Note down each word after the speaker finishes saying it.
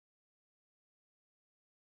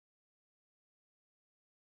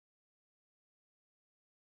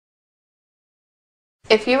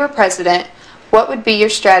If you were president, what would be your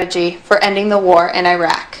strategy for ending the war in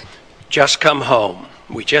Iraq? Just come home.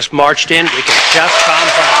 We just marched in. We can just come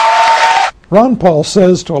home. Ron Paul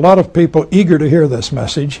says to a lot of people eager to hear this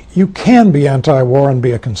message, you can be anti-war and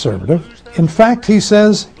be a conservative. In fact, he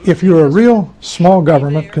says, if you're a real small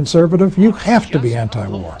government conservative, you have to be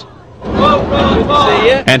anti-war.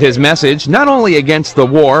 And his message, not only against the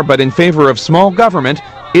war, but in favor of small government,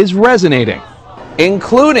 is resonating.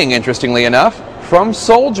 Including, interestingly enough, from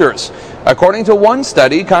soldiers. According to one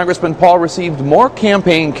study, Congressman Paul received more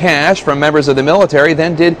campaign cash from members of the military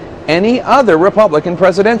than did any other Republican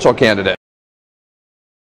presidential candidate.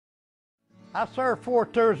 I served 4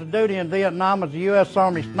 tours of duty in Vietnam as a U.S.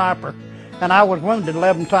 Army sniper, and I was wounded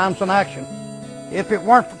 11 times in action. If it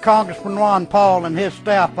weren't for Congressman Ron Paul and his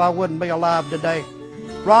staff, I wouldn't be alive today.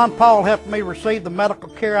 Ron Paul helped me receive the medical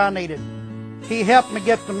care I needed. He helped me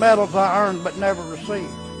get the medals I earned but never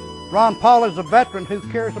received. Ron Paul is a veteran who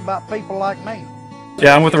cares about people like me.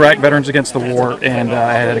 Yeah, I'm with Iraq Veterans Against the War, and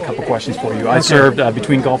I had a couple questions for you. I served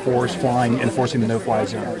between Gulf Wars, flying, enforcing the no-fly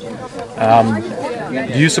zone.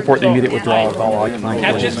 Do you support the immediate withdrawal of all occupying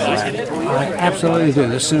forces in Iraq? I absolutely do.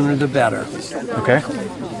 The sooner the better. Okay.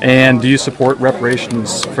 And do you support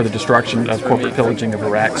reparations for the destruction of corporate pillaging of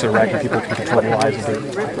Iraq so Iraqi people can control the lives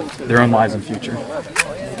of their own lives in the future?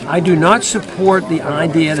 I do not support the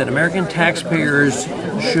idea that American taxpayers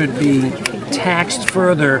should be taxed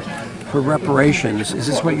further for reparations. Is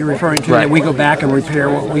this what you're referring to? Right. That we go back and repair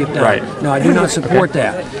what we've done? Right. No, I do not support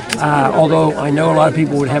that. Although I know a lot of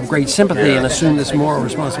people would have great sympathy and assume this moral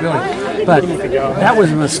responsibility. But that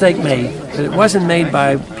was a mistake made. But it wasn't made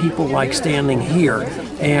by people like standing here.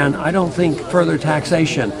 And I don't think further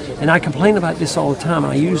taxation, and I complain about this all the time,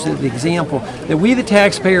 and I use the example that we the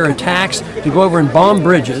taxpayer are taxed to go over and bomb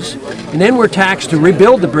bridges, and then we're taxed to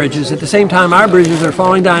rebuild the bridges. At the same time, our bridges are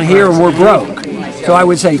falling down here and we're broke. So I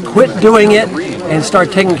would say quit doing it and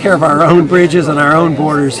start taking care of our own bridges and our own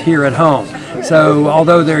borders here at home. So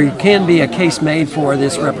although there can be a case made for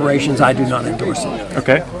this reparations, I do not endorse it.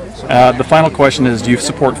 Okay. The final question is, do you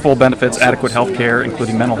support full benefits, adequate health care,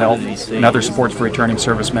 including mental health, and other supports for returning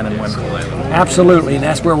servicemen and women? Absolutely, and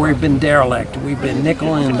that's where we've been derelict. We've been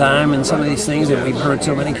nickel and dime in some of these things, and we've heard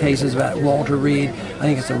so many cases about Walter Reed. I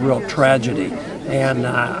think it's a real tragedy. And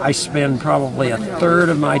I spend probably a third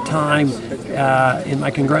of my time in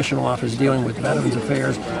my congressional office dealing with Veterans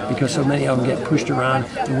Affairs because so many of them get pushed around,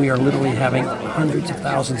 and we are literally having hundreds of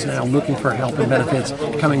thousands now looking for help and benefits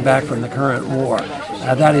coming back from the current war.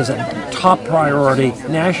 That is a top priority.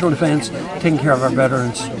 National defense, taking care of our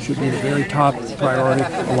veterans should be the very top priority,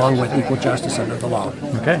 along with equal justice under the law.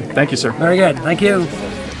 Okay, thank you, sir. Very good, thank you. I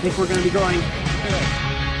think we're going to be going.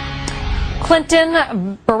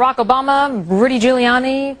 Clinton, Barack Obama, Rudy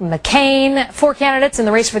Giuliani, McCain, 4 candidates in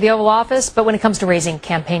the race for the Oval Office. But when it comes to raising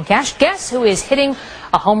campaign cash, guess who is hitting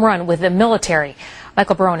a home run with the military?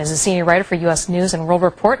 Michael Barone is a senior writer for U.S. News and World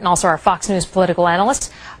Report and also our Fox News political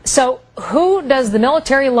analyst. So who does the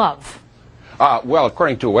military love? Well,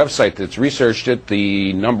 according to a website that's researched it,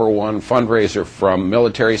 the #1 fundraiser from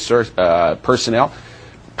military personnel,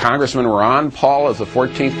 Congressman Ron Paul of the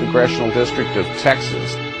 14th Congressional District of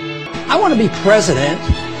Texas. I want to be president,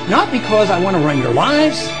 not because I want to run your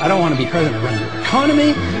lives, I don't want to be president to run your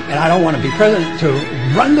economy, and I don't want to be president to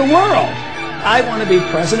run the world. I want to be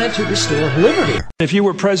president to restore liberty. If you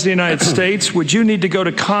were president of the United States, would you need to go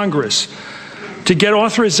to Congress to get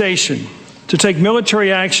authorization to take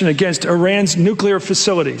military action against Iran's nuclear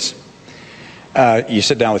facilities? You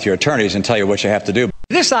sit down with your attorneys and tell you what you have to do.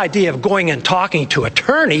 This idea of going and talking to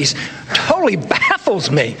attorneys totally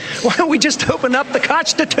baffles me. Why don't we just open up the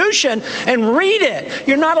Constitution and read it?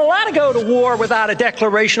 You're not allowed to go to war without a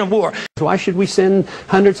declaration of war. Why should we send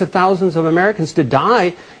hundreds of thousands of Americans to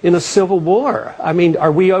die in a civil war? I mean,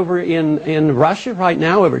 are we over in Russia right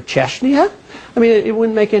now over Chechnya? I mean, it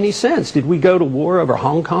wouldn't make any sense. Did we go to war over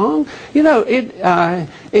Hong Kong? You know,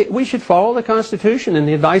 we should follow the Constitution and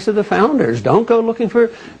the advice of the founders. Don't go looking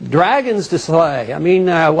for dragons to slay. I mean,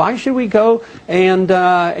 why should we go and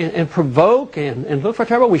provoke and look for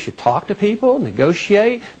trouble? We should talk to people,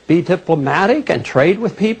 negotiate, be diplomatic, and trade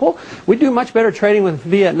with people. We do much better trading with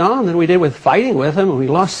Vietnam than we did with fighting with them, and we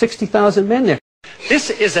lost 60,000 men there. This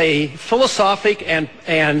is a philosophic and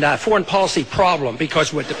foreign policy problem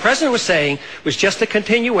because what the president was saying was just a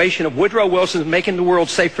continuation of Woodrow Wilson's making the world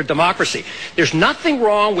safe for democracy. There's nothing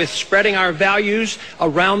wrong with spreading our values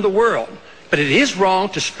around the world. But it is wrong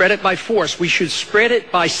to spread it by force. We should spread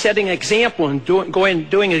it by setting an example and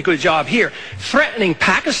doing a good job here. Threatening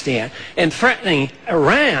Pakistan and threatening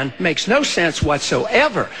Iran makes no sense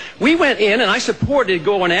whatsoever. We went in, and I supported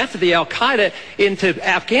going after the Al-Qaeda into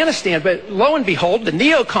Afghanistan, but lo and behold, the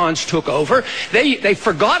neocons took over. They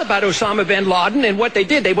forgot about Osama bin Laden, and what they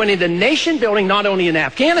did, they went into nation building not only in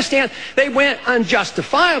Afghanistan, they went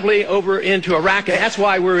unjustifiably over into Iraq, and that's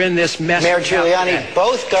why we're in this mess. Mayor Giuliani,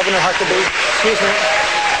 both Governor Huckabee. Excuse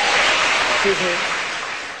me.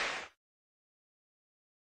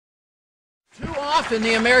 Too often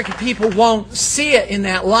the American people won't see it in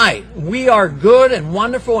that light. We are good and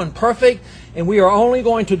wonderful and perfect, and we are only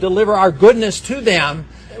going to deliver our goodness to them.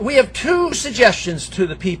 We have two suggestions to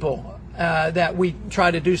the people that we try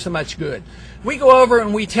to do so much good. We go over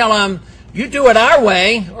and we tell them, you do it our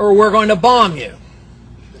way or we're going to bomb you.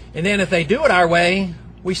 And then if they do it our way,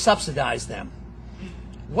 we subsidize them.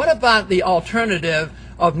 What about the alternative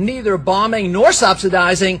of neither bombing nor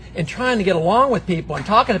subsidizing and trying to get along with people and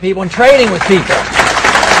talking to people and trading with people?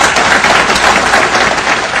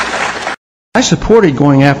 I supported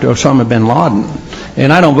going after Osama bin Laden,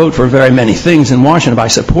 and I don't vote for very many things in Washington, but I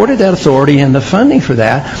supported that authority and the funding for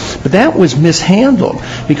that. But that was mishandled,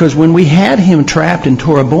 because when we had him trapped in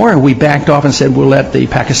Tora Bora, we backed off and said we'll let the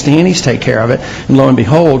Pakistanis take care of it, and lo and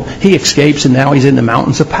behold, he escapes and now he's in the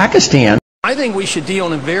mountains of Pakistan. I think we should deal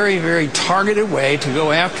in a very, very targeted way to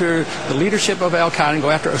go after the leadership of Al-Qaeda and go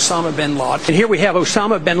after Osama bin Laden. And here we have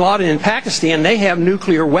Osama bin Laden in Pakistan. They have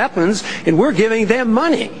nuclear weapons, and we're giving them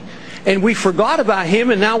money. And we forgot about him,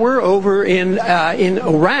 and now we're over in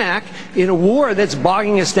Iraq in a war that's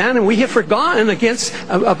bogging us down, and we have forgotten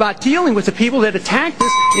about dealing with the people that attacked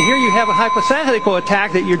us. And here you have a hypothetical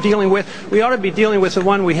attack that you're dealing with. We ought to be dealing with the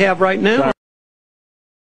one we have right now.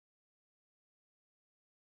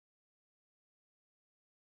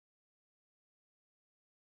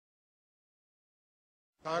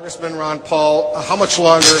 Congressman Ron Paul, how much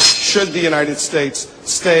longer should the United States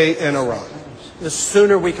stay in Iraq? The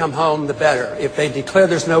sooner we come home, the better. If they declare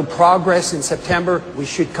there's no progress in September, we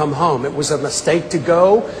should come home. It was a mistake to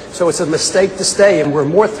go, so it's a mistake to stay, and we're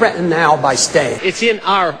more threatened now by staying. It's in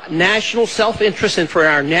our national self-interest and for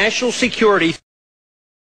our national security.